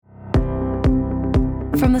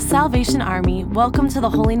From the Salvation Army, welcome to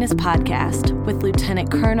the Holiness Podcast with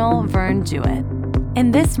Lieutenant Colonel Vern Jewett.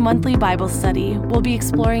 In this monthly Bible study, we'll be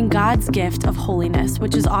exploring God's gift of holiness,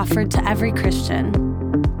 which is offered to every Christian.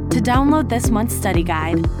 To download this month's study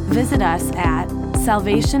guide, visit us at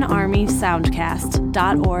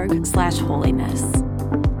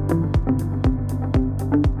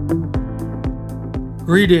salvationarmysoundcast.org/holiness.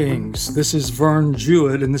 Greetings, this is Vern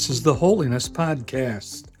Jewett, and this is the Holiness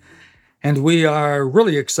Podcast. And we are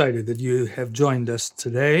really excited that you have joined us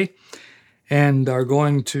today and are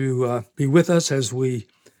going to be with us as we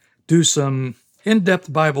do some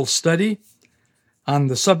in-depth Bible study on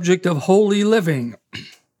the subject of holy living.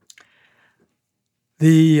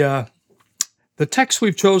 The text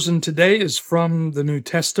we've chosen today is from the New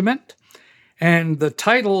Testament, and the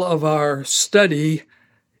title of our study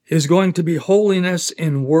is going to be Holiness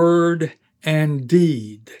in Word and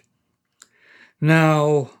Deed.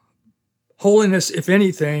 Now, holiness, if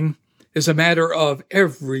anything, is a matter of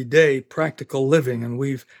everyday practical living, and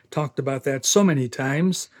we've talked about that so many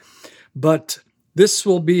times. But this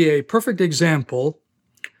will be a perfect example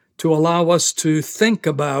to allow us to think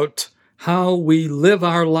about how we live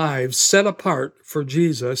our lives set apart for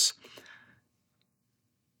Jesus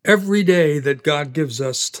every day that God gives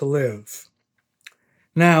us to live.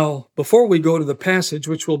 Now, before we go to the passage,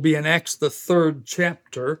 which will be in Acts, the 3rd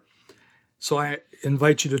chapter, so I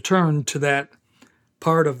invite you to turn to that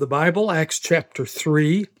part of the Bible, Acts chapter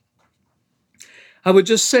 3. I would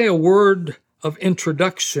just say a word of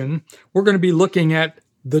introduction. We're going to be looking at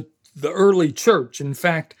the early church. In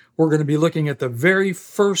fact, we're going to be looking at the very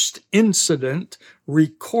first incident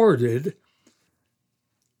recorded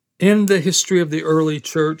in the history of the early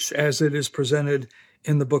church as it is presented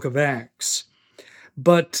in the book of Acts.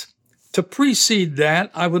 But to precede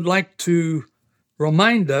that, I would like to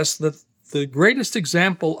remind us that the greatest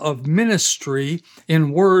example of ministry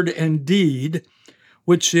in word and deed,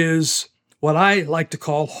 which is what I like to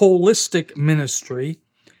call holistic ministry,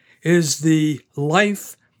 is the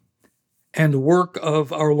life and work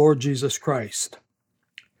of our Lord Jesus Christ.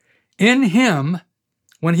 In Him,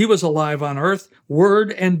 when He was alive on earth,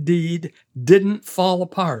 word and deed didn't fall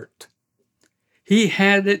apart. He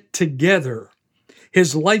had it together.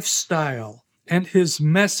 His lifestyle and His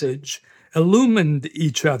message illumined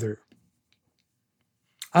each other.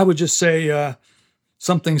 I would just say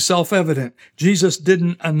something self-evident. Jesus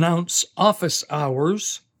didn't announce office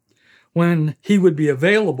hours when He would be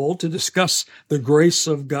available to discuss the grace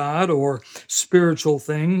of God or spiritual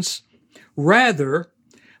things. Rather,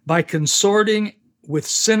 by consorting with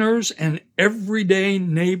sinners and everyday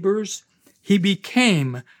neighbors, He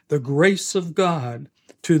became the grace of God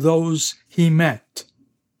to those He met.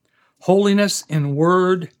 Holiness in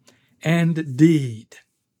word and deed.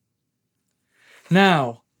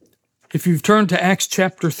 Now, if you've turned to Acts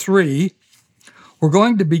chapter 3, we're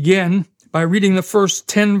going to begin by reading the first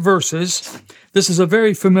 10 verses. This is a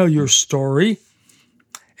very familiar story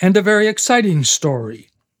and a very exciting story.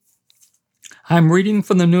 I'm reading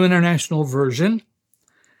from the New International Version,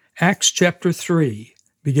 Acts chapter 3,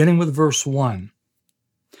 beginning with verse 1.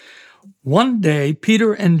 One day,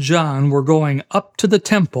 Peter and John were going up to the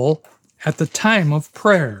temple at the time of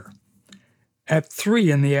prayer, at 3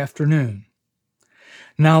 p.m.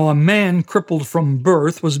 Now a man crippled from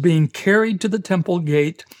birth was being carried to the temple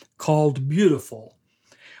gate called Beautiful,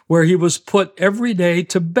 where he was put every day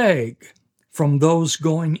to beg from those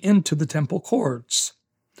going into the temple courts.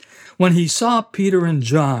 When he saw Peter and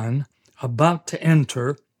John about to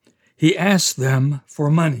enter, he asked them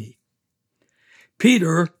for money.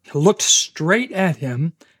 Peter looked straight at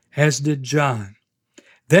him, as did John.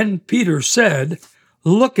 Then Peter said,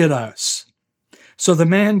 "Look at us." So the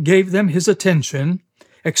man gave them his attention,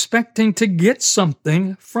 expecting to get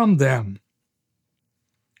something from them.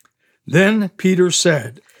 Then Peter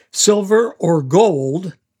said, "Silver or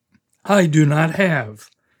gold I do not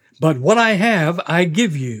have, but what I have I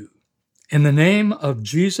give you. In the name of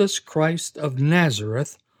Jesus Christ of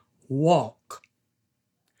Nazareth, walk."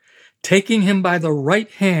 Taking him by the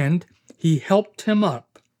right hand, he helped him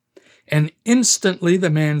up, and instantly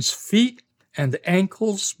the man's feet and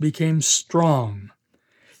ankles became strong.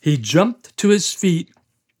 He jumped to his feet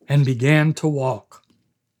and began to walk.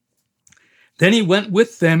 Then he went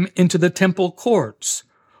with them into the temple courts,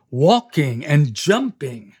 walking and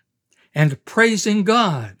jumping and praising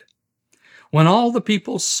God. When all the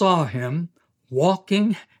people saw him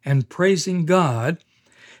walking and praising God,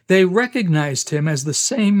 they recognized him as the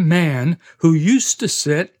same man who used to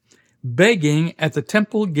sit begging at the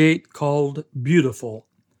temple gate called Beautiful.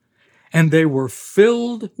 And they were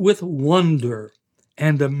filled with wonder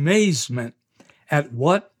and amazement at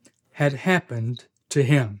what had happened to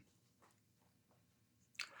him.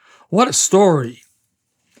 What a story.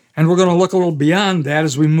 And we're going to look a little beyond that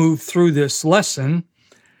as we move through this lesson.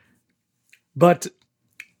 But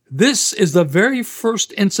this is the very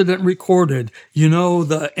first incident recorded. You know,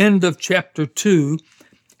 the end of chapter 2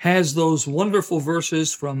 has those wonderful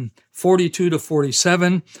verses from 42 to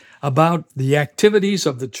 47 about the activities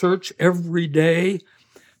of the church every day.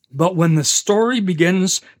 But when the story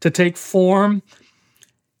begins to take form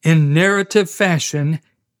in narrative fashion,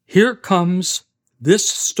 here comes this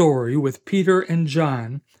story with Peter and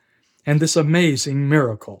John and this amazing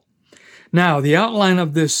miracle. Now, the outline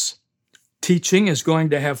of this teaching is going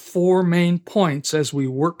to have 4 main points as we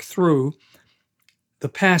work through the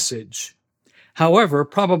passage. However,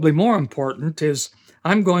 probably more important is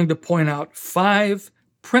I'm going to point out 5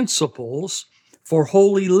 principles for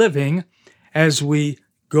holy living as we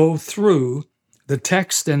go through the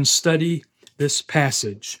text and study this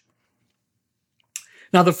passage.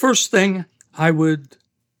 Now, the first thing I would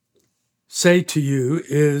say to you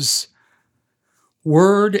is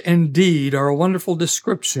word and deed are a wonderful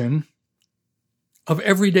description of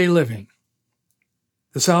everyday living.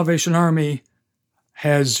 The Salvation Army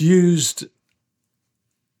has used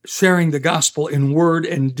sharing the gospel in word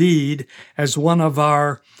and deed as one of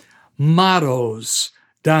our mottos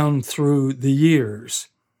down through the years.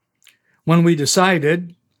 When we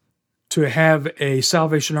decided to have a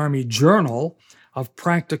Salvation Army journal of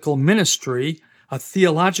practical ministry, a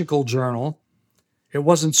theological journal, it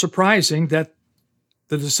wasn't surprising that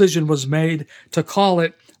the decision was made to call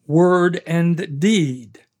it Word and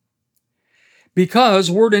Deed,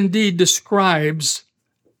 because Word and Deed describes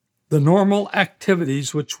the normal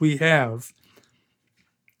activities which we have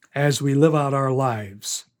as we live out our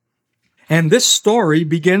lives. And this story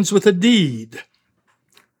begins with a deed.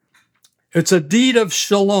 It's a deed of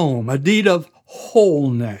shalom, a deed of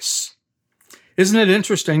wholeness. Isn't it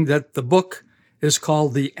interesting that the book is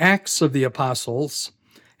called the Acts of the Apostles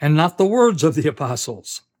and not the Words of the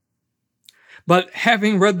Apostles? But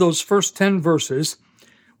having read those first 10 verses,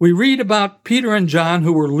 we read about Peter and John,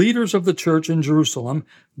 who were leaders of the church in Jerusalem,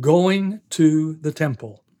 going to the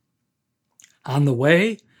temple. On the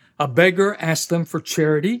way, a beggar asked them for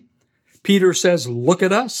charity. Peter says, "Look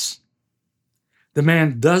at us." The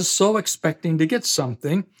man does so, expecting to get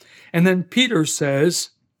something. And then Peter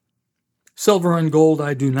says, "Silver and gold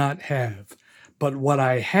I do not have, but what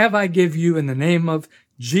I have I give you in the name of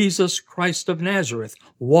Jesus Christ of Nazareth.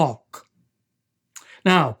 Walk."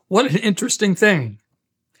 Now, what an interesting thing.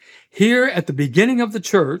 Here at the beginning of the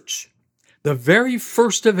church, the very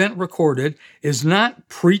first event recorded is not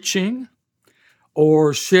preaching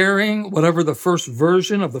or sharing whatever the first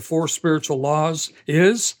version of the 4 spiritual laws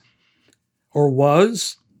is or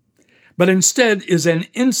was, but instead is an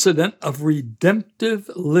incident of redemptive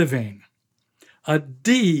living, a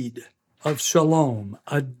deed of shalom,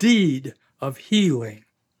 a deed of healing,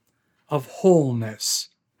 of wholeness.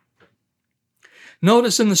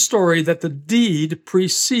 Notice in the story that the deed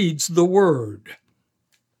precedes the word.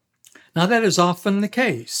 Now, that is often the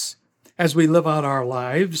case as we live out our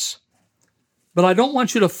lives, but I don't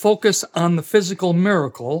want you to focus on the physical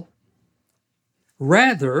miracle.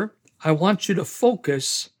 Rather, I want you to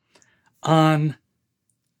focus on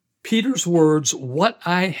Peter's words, "What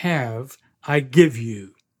I have, I give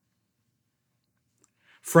you."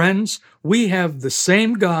 Friends, we have the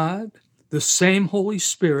same God, the same Holy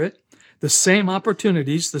Spirit, the same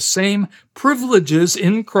opportunities, the same privileges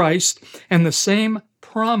in Christ, and the same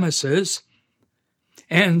promises.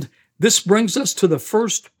 And this brings us to the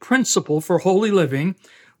first principle for holy living,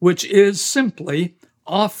 which is simply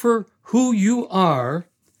offer who you are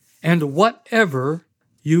and whatever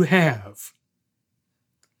you have.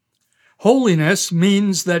 Holiness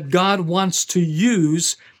means that God wants to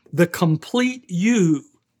use the complete you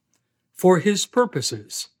for his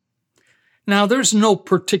purposes. Now, there's no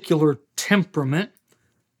particular temperament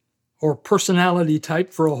or personality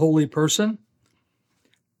type for a holy person.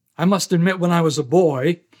 I must admit, when I was a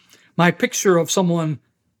boy, my picture of someone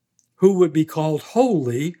who would be called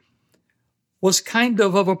holy was kind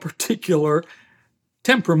of a particular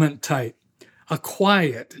temperament type, a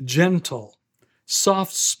quiet, gentle,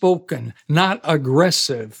 soft-spoken, not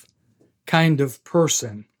aggressive kind of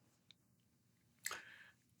person.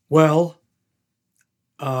 Well,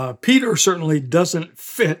 Peter certainly doesn't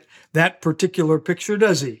fit that particular picture,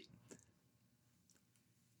 does he?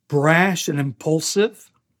 Brash and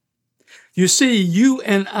impulsive. You see, you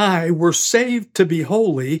and I were saved to be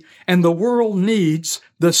holy, and the world needs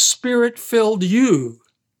the Spirit-filled you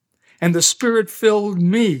and the Spirit-filled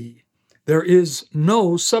me. There is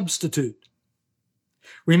no substitute.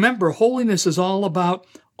 Remember, holiness is all about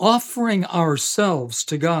offering ourselves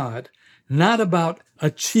to God, not about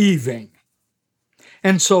achieving.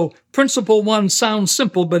 And so principle 1 sounds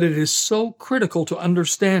simple, but it is so critical to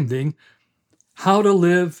understanding how to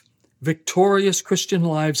live victorious Christian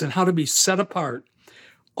lives and how to be set apart.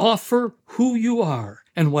 Offer who you are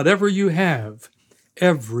and whatever you have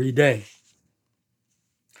every day.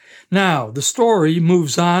 Now, the story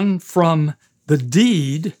moves on from the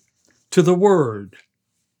deed to the word.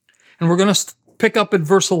 And we're going to pick up at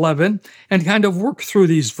verse 11 and kind of work through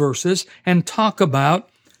these verses and talk about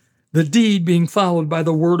the deed being followed by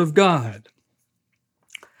the word of God.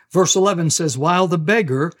 Verse 11 says, while the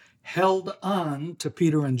beggar held on to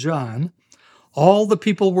Peter and John, all the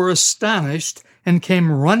people were astonished and came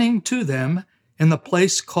running to them in the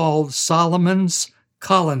place called Solomon's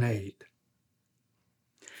Colonnade.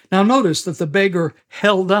 Now notice that the beggar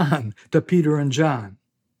held on to Peter and John.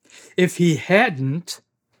 If he hadn't,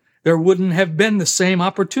 there wouldn't have been the same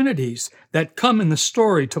opportunities that come in the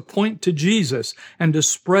story to point to Jesus and to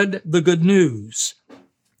spread the good news.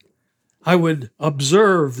 I would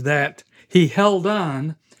observe that he held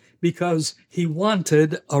on because he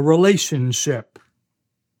wanted a relationship.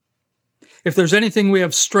 If there's anything we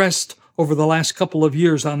have stressed over the last couple of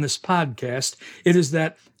years on this podcast, it is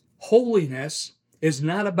that holiness is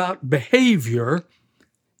not about behavior.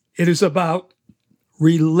 It is about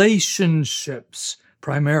relationships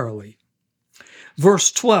primarily.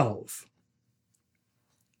 Verse 12.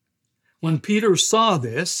 When Peter saw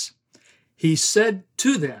this, he said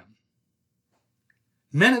to them,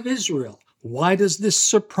 men of Israel, why does this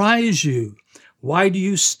surprise you? Why do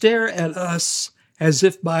you stare at us as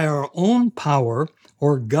if by our own power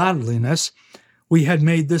or godliness we had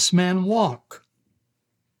made this man walk?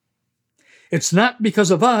 It's not because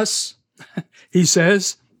of us, he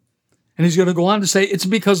says, and he's going to go on to say, it's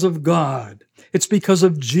because of God. It's because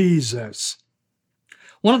of Jesus.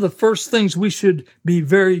 One of the first things we should be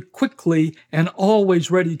very quickly and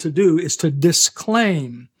always ready to do is to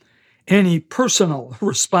disclaim any personal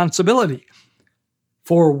responsibility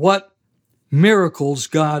for what miracles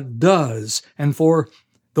God does and for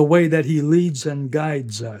the way that he leads and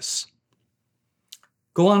guides us.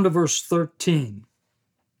 Go on to verse 13.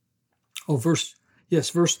 Verse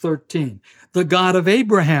 13. The God of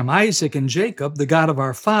Abraham, Isaac, and Jacob, the God of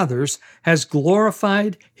our fathers, has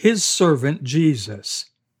glorified his servant Jesus.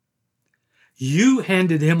 You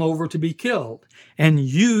handed him over to be killed, and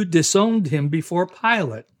you disowned him before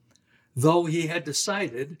Pilate, though he had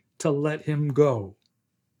decided to let him go.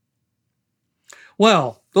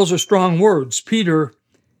 Well, those are strong words. Peter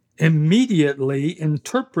immediately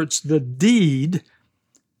interprets the deed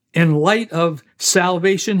in light of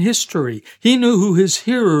salvation history. He knew who his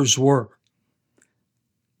hearers were.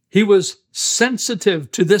 He was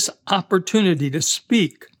sensitive to this opportunity to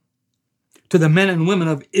speak to the men and women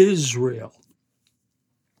of Israel.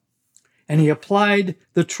 And he applied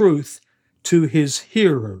the truth to his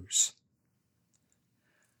hearers.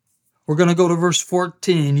 We're going to go to verse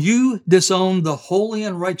 14. You disowned the holy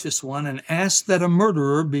and righteous one and asked that a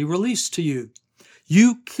murderer be released to you.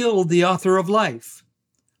 You killed the author of life,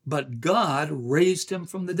 but God raised him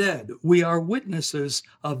from the dead. We are witnesses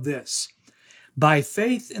of this. By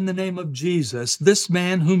faith in the name of Jesus, this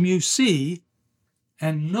man whom you see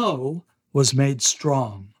and know was made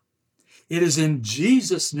strong. It is in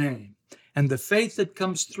Jesus' name and the faith that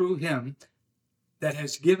comes through him that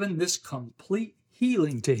has given this complete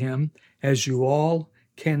healing to him, as you all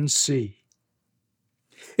can see.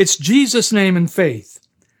 It's Jesus' name and faith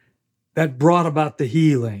that brought about the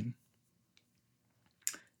healing.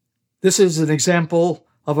 This is an example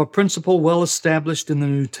of a principle well established in the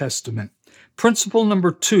New Testament. Principle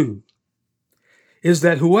number 2 is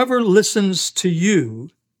that whoever listens to you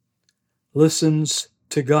listens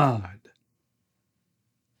to God.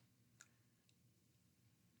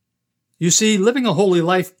 You see, living a holy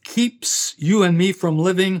life keeps you and me from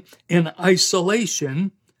living in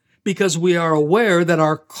isolation because we are aware that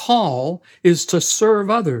our call is to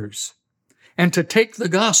serve others and to take the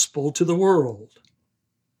gospel to the world.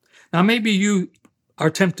 Now, maybe you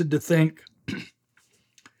are tempted to think,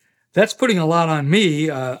 that's putting a lot on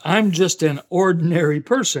me. I'm just an ordinary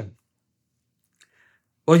person.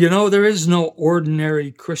 Well, you know, there is no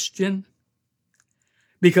ordinary Christian,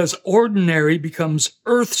 because ordinary becomes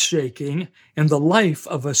earth-shaking in the life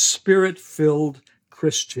of a spirit-filled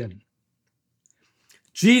Christian.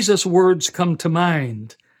 Jesus' words come to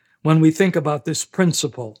mind when we think about this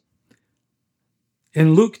principle.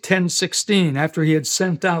 In Luke 10:16, after he had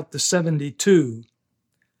sent out the 72,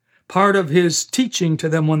 part of his teaching to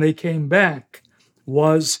them when they came back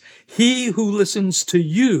was, he who listens to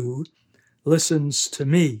you listens to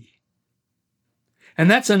me. And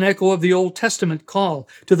that's an echo of the Old Testament call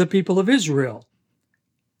to the people of Israel.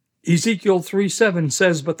 Ezekiel 3:7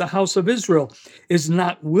 says, "But the house of Israel is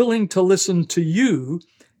not willing to listen to you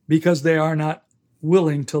because they are not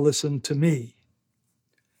willing to listen to me."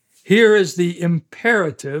 Here is the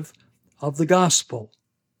imperative of the gospel.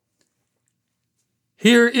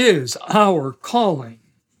 Here is our calling,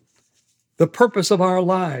 the purpose of our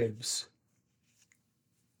lives.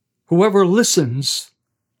 Whoever listens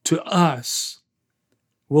to us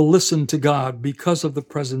will listen to God because of the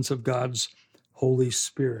presence of God's Holy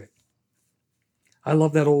Spirit. I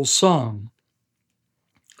love that old song.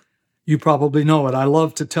 You probably know it. I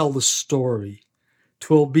love to tell the story.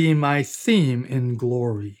 'Twill be my theme in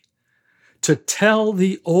glory, to tell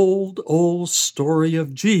the old, old story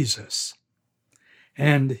of Jesus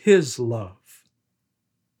and his love.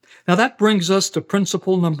 Now that brings us to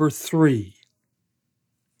principle number 3.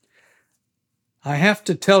 I have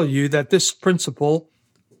to tell you that this principle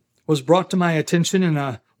was brought to my attention in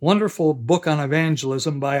a wonderful book on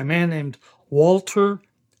evangelism by a man named Walter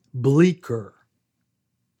Bleeker.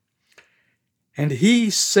 And he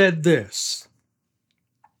said this: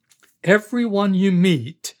 everyone you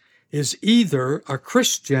meet is either a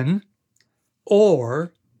Christian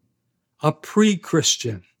or a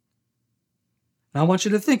pre-Christian. Now I want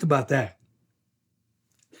you to think about that.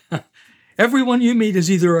 Everyone you meet is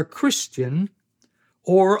either a Christian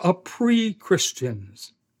or a pre-Christian.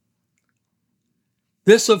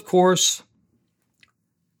 This, of course,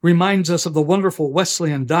 reminds us of the wonderful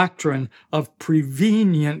Wesleyan doctrine of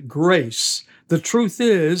prevenient grace. The truth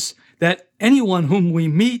is that anyone whom we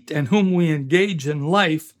meet and whom we engage in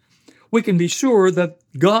life, we can be sure that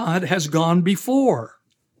God has gone before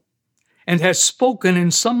and has spoken in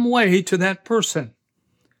some way to that person.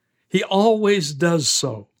 He always does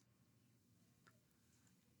so.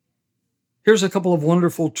 Here's a couple of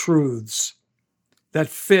wonderful truths that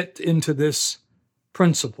fit into this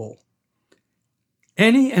principle.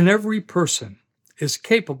 Any and every person is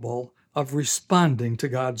capable of responding to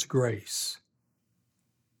God's grace.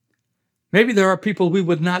 Maybe there are people we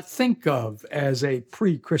would not think of as a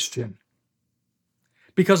pre-Christian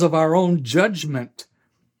because of our own judgment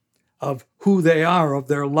of who they are, of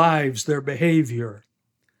their lives, their behavior.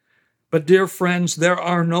 But dear friends, there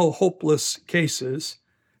are no hopeless cases.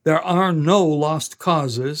 There are no lost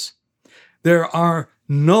causes. There are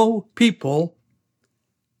no people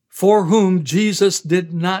for whom Jesus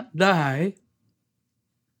did not die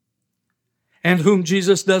and whom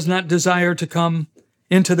Jesus does not desire to come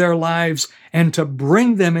into their lives and to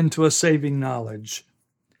bring them into a saving knowledge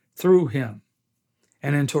through him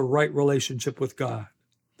and into a right relationship with God.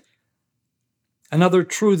 Another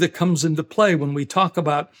truth that comes into play when we talk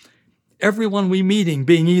about everyone we meeting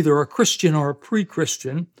being either a Christian or a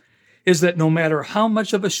pre-Christian is that no matter how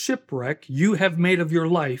much of a shipwreck you have made of your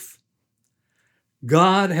life,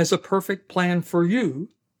 God has a perfect plan for you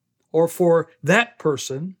or for that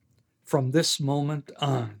person from this moment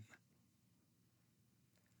on.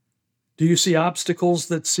 Do you see obstacles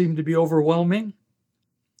that seem to be overwhelming?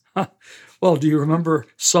 Well, do you remember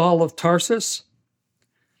Saul of Tarsus,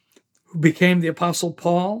 who became the Apostle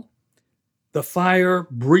Paul, the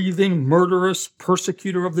fire-breathing, murderous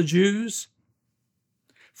persecutor of the Jews?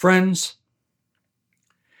 Friends,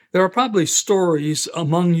 there are probably stories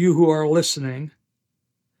among you who are listening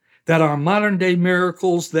that are modern-day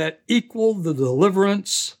miracles that equal the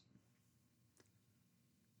deliverance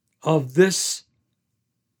of this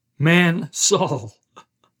man Saul,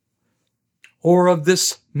 or of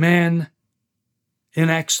this man in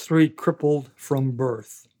Acts 3 crippled from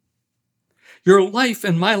birth. Your life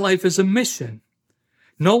and my life is a mission.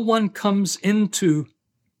 No one comes into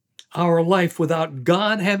our life without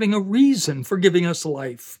God having a reason for giving us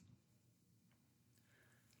life.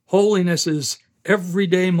 Holiness is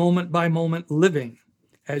everyday, moment by moment living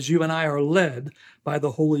as you and I are led by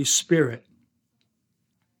the Holy Spirit.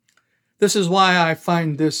 This is why I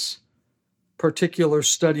find this particular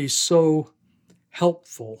study so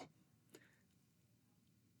helpful.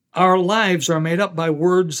 Our lives are made up by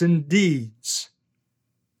words and deeds,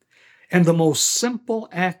 and the most simple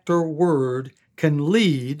act or word can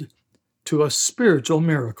lead to a spiritual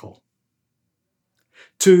miracle,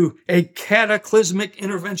 to a cataclysmic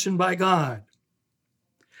intervention by God,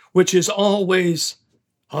 which is always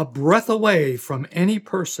a breath away from any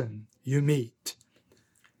person you meet.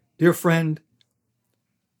 Dear friend,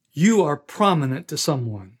 you are prominent to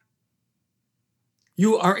someone.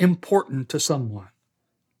 You are important to someone.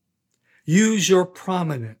 Use your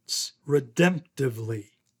prominence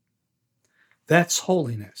redemptively. That's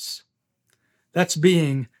holiness. That's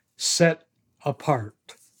being set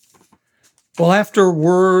apart. Well, after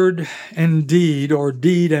word and deed, or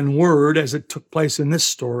deed and word, as it took place in this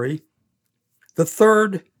story, the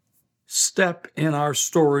third step in our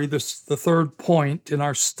story, the third point in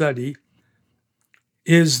our study,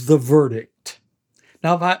 is the verdict.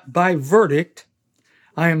 Now, by verdict,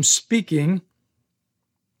 I am speaking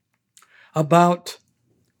about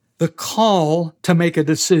the call to make a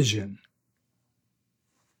decision.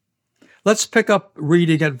 Let's pick up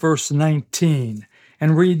reading at verse 19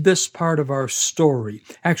 and read this part of our story.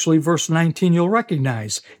 Actually, verse 19 you'll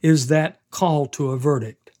recognize is that call to a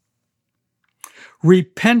verdict.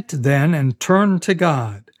 Repent then and turn to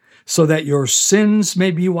God, so that your sins may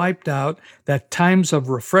be wiped out, that times of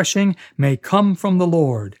refreshing may come from the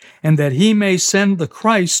Lord, and that he may send the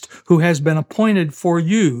Christ who has been appointed for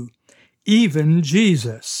you, even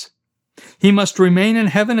Jesus. He must remain in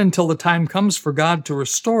heaven until the time comes for God to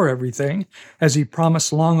restore everything, as he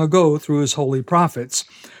promised long ago through his holy prophets.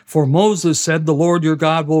 For Moses said, "The Lord your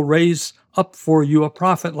God will raise up for you a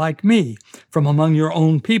prophet like me from among your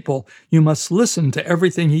own people. You must listen to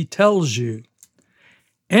everything he tells you.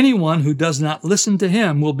 Anyone who does not listen to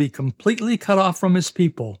him will be completely cut off from his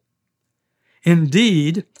people.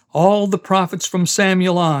 Indeed, all the prophets from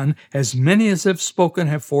Samuel on, as many as have spoken,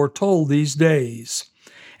 have foretold these days.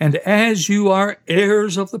 And as you are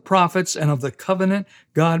heirs of the prophets and of the covenant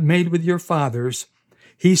God made with your fathers,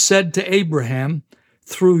 he said to Abraham,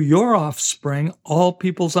 through your offspring, all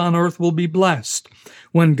peoples on earth will be blessed.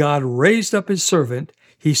 When God raised up his servant,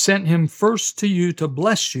 he sent him first to you to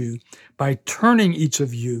bless you by turning each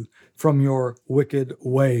of you from your wicked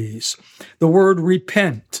ways." The word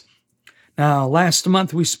repent. Now, last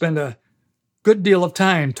month we spent a good deal of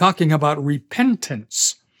time talking about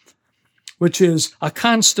repentance, which is a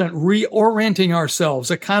constant reorienting ourselves,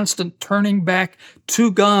 a constant turning back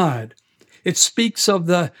to God. It speaks of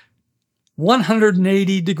the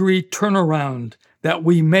 180-degree turnaround that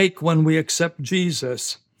we make when we accept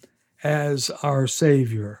Jesus as our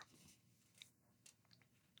Savior.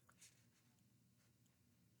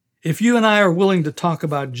 If you and I are willing to talk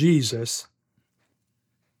about Jesus,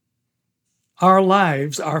 our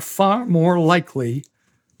lives are far more likely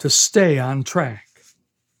to stay on track.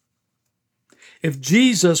 If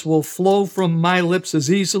Jesus will flow from my lips as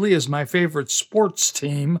easily as my favorite sports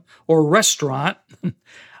team or restaurant,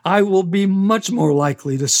 I will be much more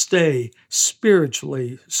likely to stay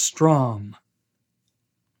spiritually strong.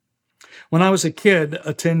 When I was a kid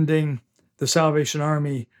attending the Salvation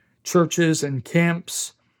Army churches and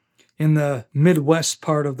camps in the Midwest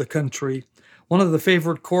part of the country, one of the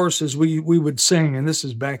favorite choruses we would sing, and this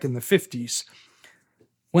is back in the 50s,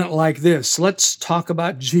 went like this: "Let's talk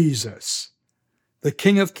about Jesus. The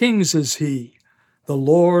King of Kings is he, the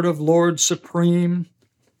Lord of Lords supreme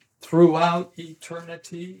throughout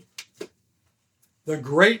eternity. The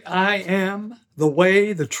great I am, the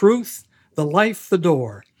way, the truth, the life, the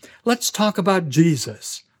door. Let's talk about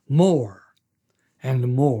Jesus more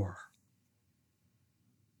and more."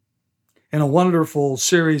 In a wonderful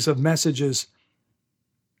series of messages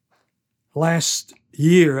last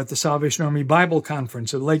year at the Salvation Army Bible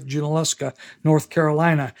Conference at Lake Junaluska, North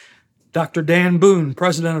Carolina, Dr. Dan Boone,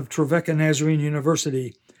 president of Trevecca Nazarene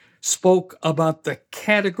University, spoke about the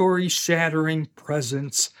category-shattering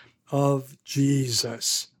presence of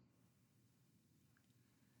Jesus.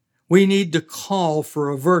 We need to call for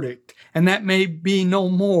a verdict, and that may be no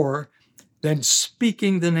more than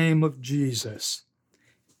speaking the name of Jesus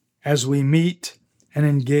as we meet and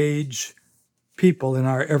engage people in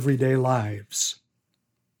our everyday lives.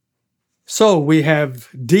 So we have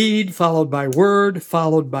deed followed by word,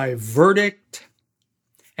 followed by verdict.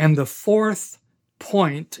 And the fourth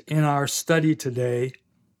point in our study today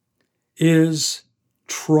is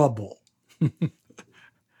trouble.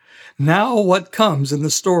 Now what comes in the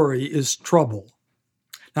story is trouble.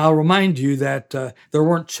 Now I'll remind you that there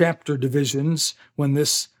weren't chapter divisions when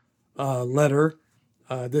this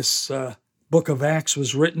book of Acts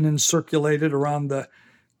was written and circulated around the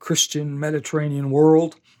Christian Mediterranean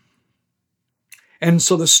world. And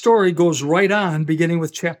so the story goes right on, beginning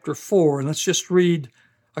with chapter 4. And let's just read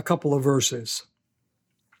a couple of verses.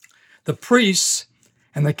 "The priests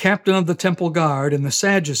and the captain of the temple guard and the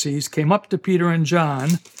Sadducees came up to Peter and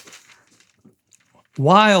John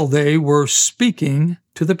while they were speaking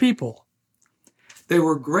to the people. They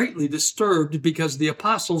were greatly disturbed because the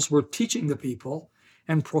apostles were teaching the people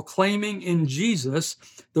and proclaiming in Jesus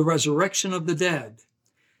the resurrection of the dead.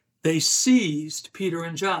 They seized Peter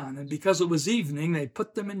and John, and because it was evening, they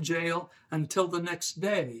put them in jail until the next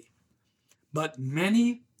day. But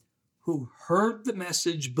many who heard the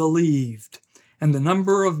message believed, and the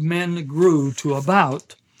number of men grew to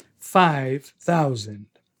about 5,000.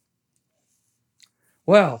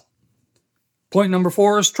 Well, point number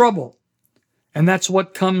 4 is trouble. And that's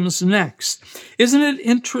what comes next. Isn't it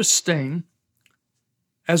interesting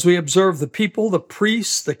as we observe the people, the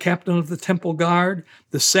priests, the captain of the temple guard,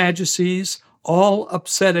 the Sadducees, all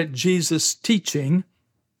upset at Jesus' teaching?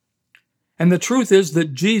 And the truth is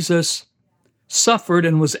that Jesus suffered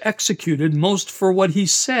and was executed most for what he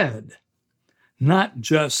said, not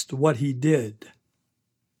just what he did.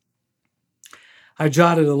 I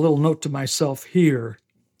jotted a little note to myself here.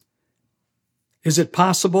 Is it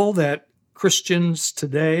possible that Christians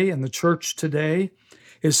today and the church today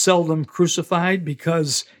is seldom crucified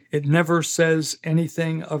because it never says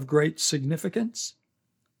anything of great significance?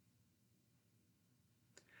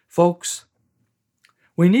 Folks,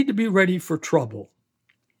 we need to be ready for trouble.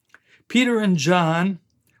 Peter and John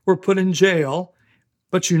were put in jail,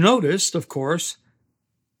 but you noticed, of course,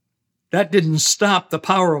 that didn't stop the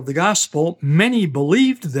power of the gospel. Many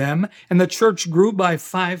believed them, and the church grew by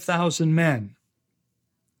 5,000 men.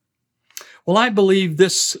 Well, I believe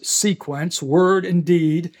this sequence, word and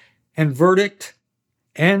deed, and verdict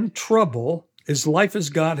and trouble, is life as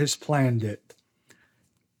God has planned it.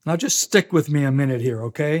 Now just stick with me a minute here,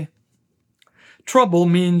 okay? Trouble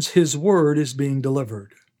means his word is being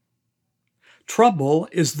delivered. Trouble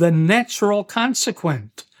is the natural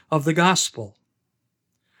consequence of the gospel.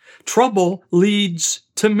 Trouble leads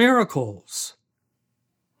to miracles.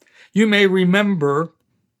 You may remember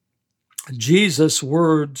Jesus'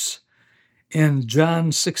 words in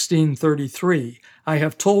John 16:33, I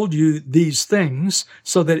have told you these things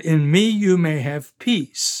so that in me you may have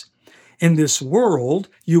peace. In this world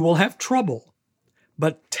you will have trouble,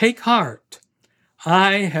 but take heart.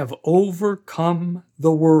 I have overcome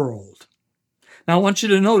the world. Now I want you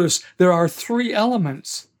to notice there are 3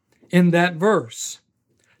 elements in that verse: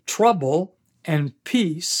 trouble and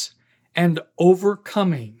peace and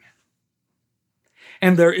overcoming.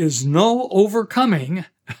 And there is no overcoming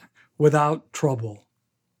without trouble.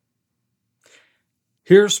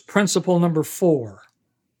 Here's principle number 4.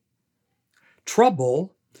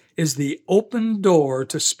 Trouble is the open door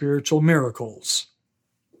to spiritual miracles.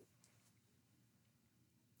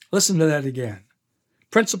 Listen to that again.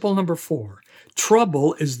 Principle number 4.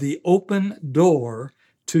 Trouble is the open door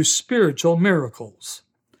to spiritual miracles.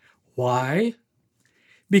 Why?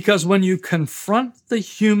 Because when you confront the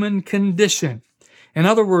human condition, in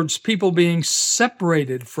other words, people being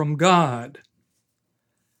separated from God,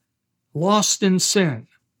 lost in sin,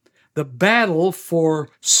 the battle for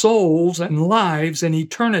souls and lives and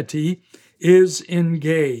eternity is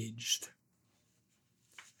engaged.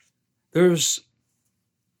 There's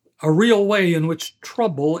a real way in which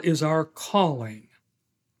trouble is our calling.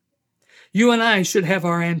 You and I should have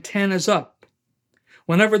our antennas up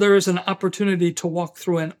whenever there is an opportunity to walk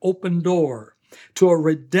through an open door to a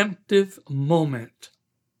redemptive moment.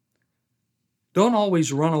 Don't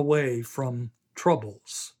always run away from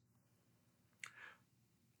troubles.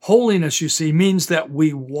 Holiness, you see, means that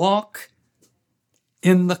we walk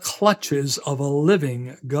in the clutches of a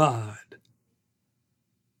living God.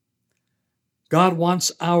 God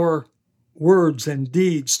wants our words and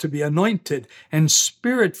deeds to be anointed and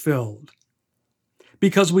spirit-filled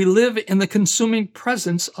because we live in the consuming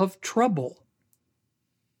presence of trouble.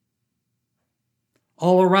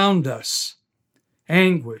 All around us,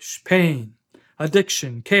 anguish, pain,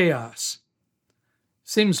 addiction, chaos.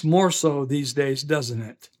 Seems more so these days, doesn't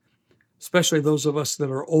it? Especially those of us that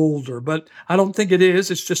are older, but I don't think it is.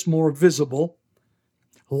 It's just more visible.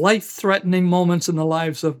 Life-threatening moments in the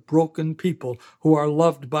lives of broken people who are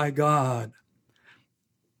loved by God.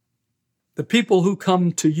 The people who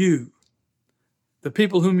come to you, the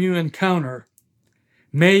people whom you encounter,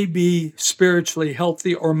 may be spiritually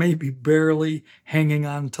healthy or may be barely hanging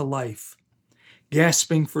on to life,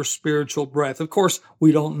 gasping for spiritual breath. Of course,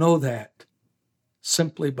 we don't know that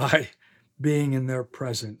simply by being in their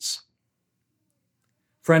presence.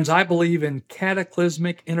 Friends, I believe in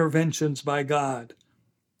cataclysmic interventions by God,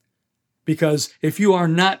 because if you are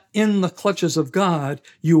not in the clutches of God,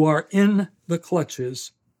 you are in the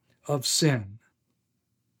clutches of sin.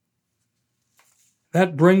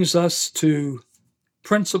 That brings us to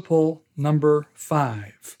principle number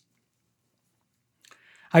 5.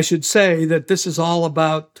 I should say that this is all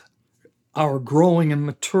about our growing and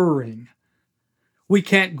maturing. We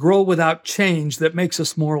can't grow without change that makes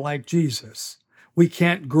us more like Jesus. We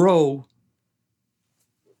can't grow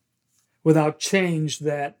without change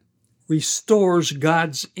that restores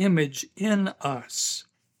God's image in us.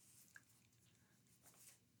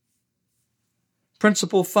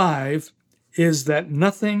 Principle 5 is that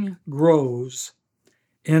nothing grows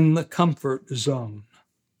in the comfort zone.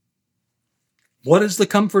 What is the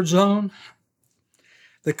comfort zone?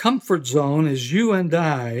 The comfort zone is you and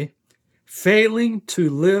I failing to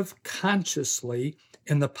live consciously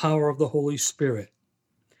in the power of the Holy Spirit.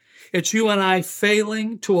 It's you and I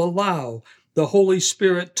failing to allow the Holy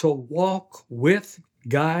Spirit to walk with,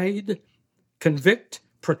 guide, convict,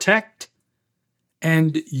 protect,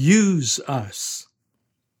 and use us.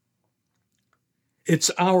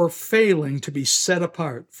 It's our failing to be set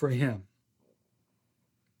apart for Him.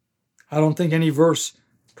 I don't think any verse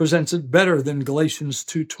presents it better than Galatians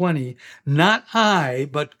 2:20. Not I,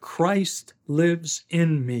 but Christ lives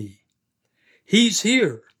in me. He's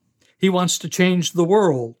here. He wants to change the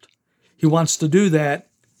world. He wants to do that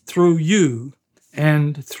through you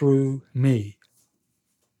and through me.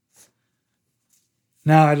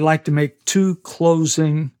 Now, I'd like to make two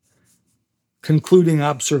concluding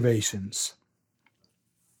observations.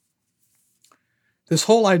 This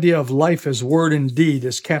whole idea of life as word and deed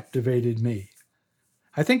has captivated me.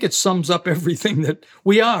 I think it sums up everything that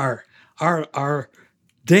we are. Our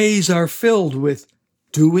days are filled with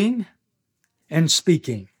doing and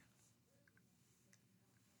speaking.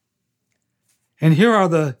 And here are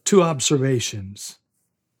the two observations.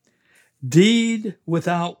 Deed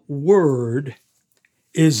without word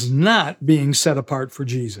is not being set apart for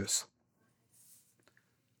Jesus.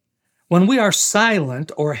 When we are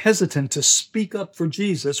silent or hesitant to speak up for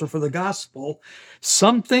Jesus or for the gospel,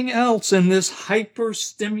 something else in this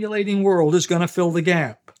hyper-stimulating world is going to fill the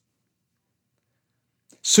gap.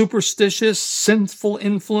 Superstitious, sinful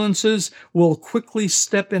influences will quickly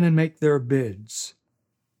step in and make their bids.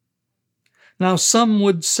 Now, some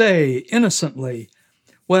would say innocently,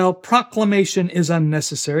 well, proclamation is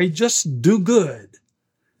unnecessary, just do good.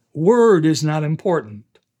 Word is not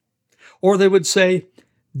important. Or they would say,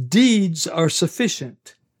 deeds are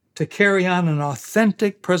sufficient to carry on an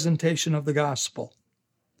authentic presentation of the gospel.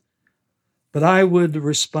 But I would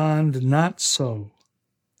respond, not so.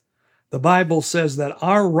 The Bible says that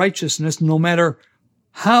our righteousness, no matter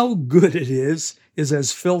how good it is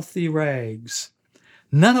as filthy rags.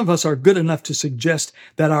 None of us are good enough to suggest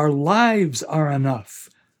that our lives are enough.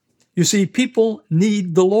 You see, people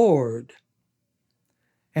need the Lord,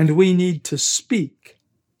 and we need to speak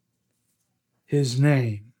His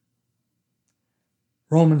name.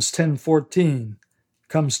 Romans 10:14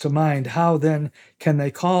 comes to mind. How then can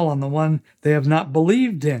they call on the one they have not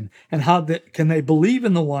believed in? And how can they believe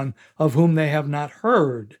in the one of whom they have not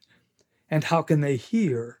heard? And how can they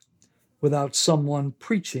hear without someone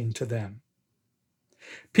preaching to them?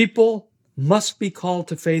 People must be called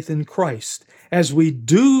to faith in Christ. As we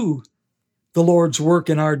do the Lord's work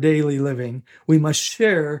in our daily living, we must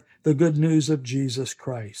share the good news of Jesus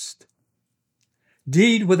Christ.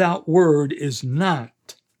 Deed without word is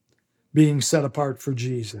not being set apart for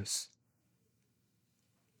Jesus.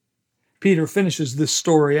 Peter finishes this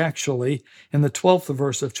story actually in the 12th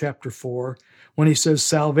verse of chapter 4 when he says,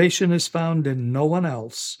 "Salvation is found in no one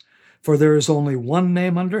else, for there is only one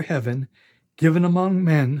name under heaven given among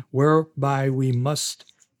men whereby we must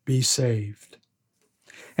be saved."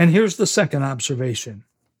 And here's the second observation.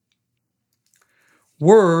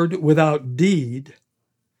 Word without deed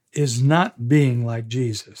is not being like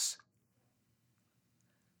Jesus.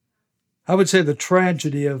 I would say the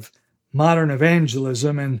tragedy of modern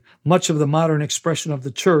evangelism and much of the modern expression of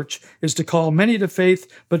the church is to call many to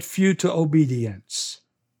faith, but few to obedience.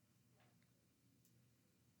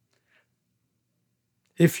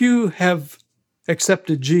 If you have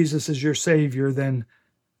accepted Jesus as your Savior, then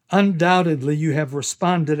undoubtedly you have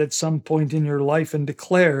responded at some point in your life and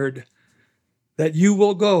declared that you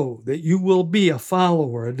will go, that you will be a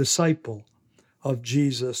follower, a disciple of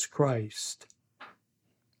Jesus Christ.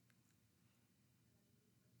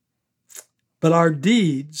 But our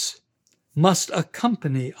deeds must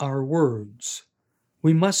accompany our words.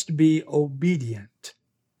 We must be obedient.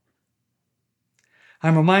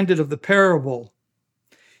 I'm reminded of the parable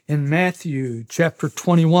in Matthew chapter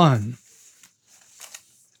 21.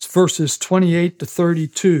 It's verses 28 to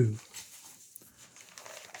 32.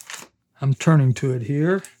 I'm turning to it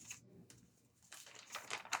here.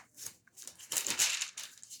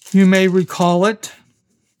 You may recall it.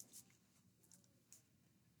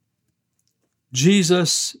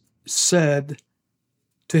 Jesus said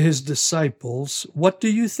to his disciples, "What do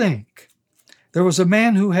you think? There was a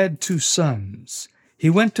man who had 2 sons. He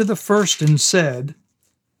went to the first and said,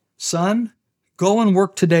 'Son, go and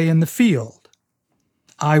work today in the field.'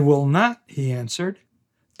 'I will not,' he answered.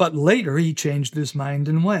 But later he changed his mind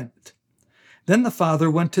and went. Then the father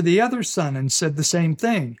went to the other son and said the same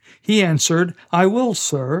thing. He answered, 'I will,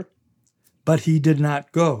 sir.' But he did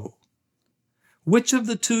not go. Which of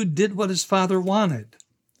the 2 did what his father wanted?"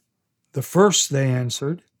 "The first," they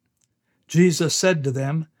answered. Jesus said to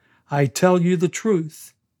them, I tell you the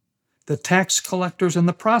truth. The tax collectors and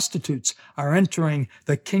the prostitutes are entering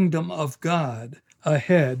the kingdom of God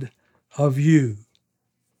ahead of you.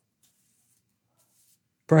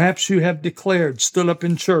 Perhaps you have declared, stood up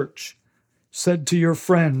in church, said to your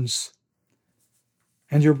friends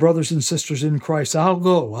and your brothers and sisters in Christ, I'll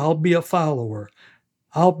go, I'll be a follower,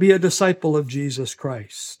 I'll be a disciple of Jesus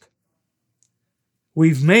Christ.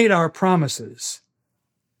 We've made our promises.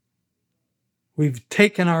 We've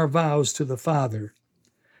taken our vows to the Father.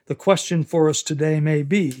 The question for us today may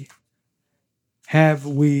be, have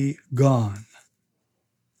we gone?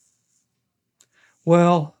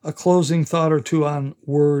 Well, a closing thought or two on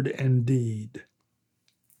word and deed.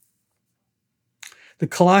 The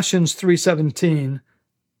Colossians 3:17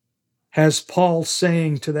 has Paul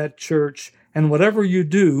saying to that church, and whatever you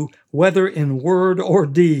do, whether in word or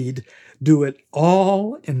deed, do it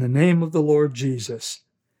all in the name of the Lord Jesus,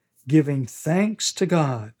 giving thanks to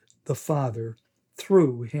God the Father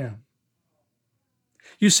through him.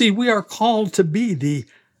 You see, we are called to be the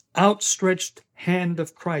outstretched hand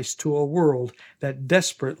of Christ to a world that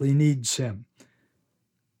desperately needs him.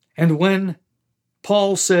 And when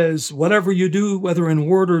Paul says, whatever you do, whether in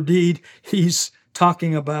word or deed, he's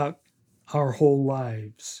talking about our whole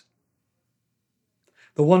lives.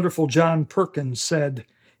 The wonderful John Perkins said,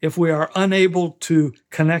 if we are unable to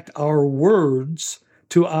connect our words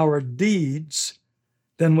to our deeds,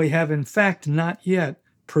 then we have in fact not yet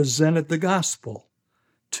presented the gospel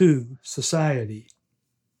to society.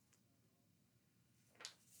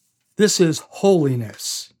 This is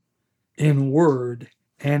holiness in word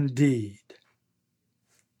and deed.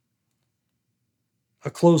 A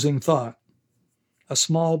closing thought. A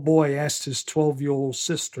small boy asked his 12-year-old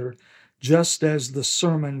sister, just as the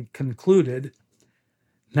sermon concluded,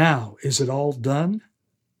 now, is it all done?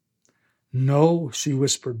 No, she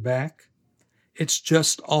whispered back. It's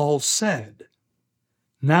just all said.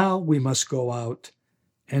 Now we must go out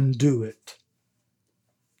and do it.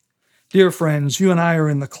 Dear friends, you and I are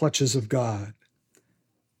in the clutches of God.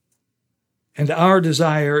 And our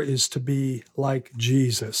desire is to be like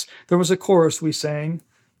Jesus. There was a chorus we sang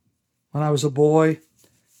when I was a boy.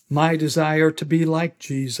 My desire to be like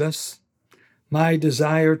Jesus. My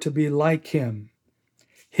desire to be like him.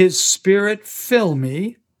 His Spirit fill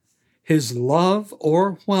me. His love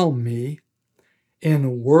o'erwhelm me.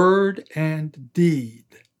 In word and deed.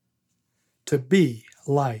 To be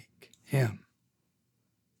like him.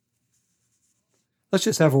 Let's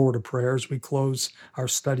just have a word of prayer as we close our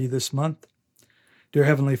study this month. Dear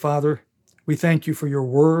Heavenly Father, we thank you for your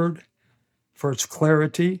word, for its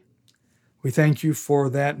clarity. We thank you for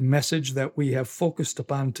that message that we have focused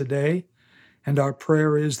upon today, and our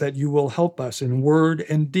prayer is that you will help us in word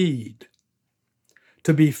and deed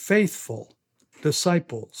to be faithful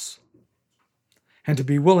disciples and to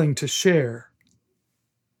be willing to share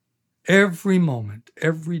every moment,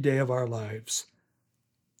 every day of our lives,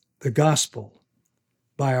 the gospel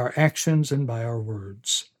by our actions and by our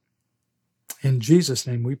words. In Jesus'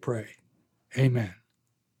 name we pray. Amen.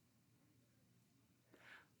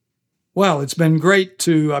 Well, it's been great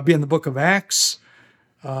to be in the book of Acts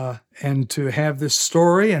and to have this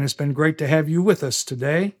story, and it's been great to have you with us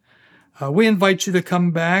today. We invite you to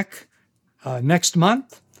come back next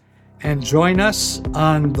month and join us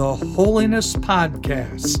on the Holiness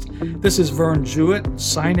Podcast. This is Vern Jewett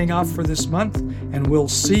signing off for this month, and we'll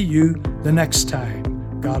see you the next time.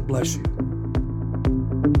 God bless you.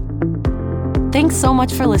 Thanks so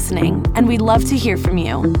much for listening, and we'd love to hear from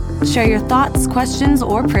you. Share your thoughts, questions,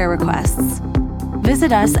 or prayer requests.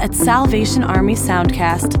 Visit us at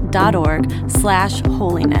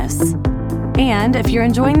salvationarmysoundcast.org/holiness. And if you're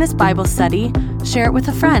enjoying this Bible study, share it with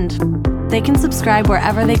a friend. They can subscribe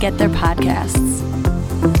wherever they get their podcasts.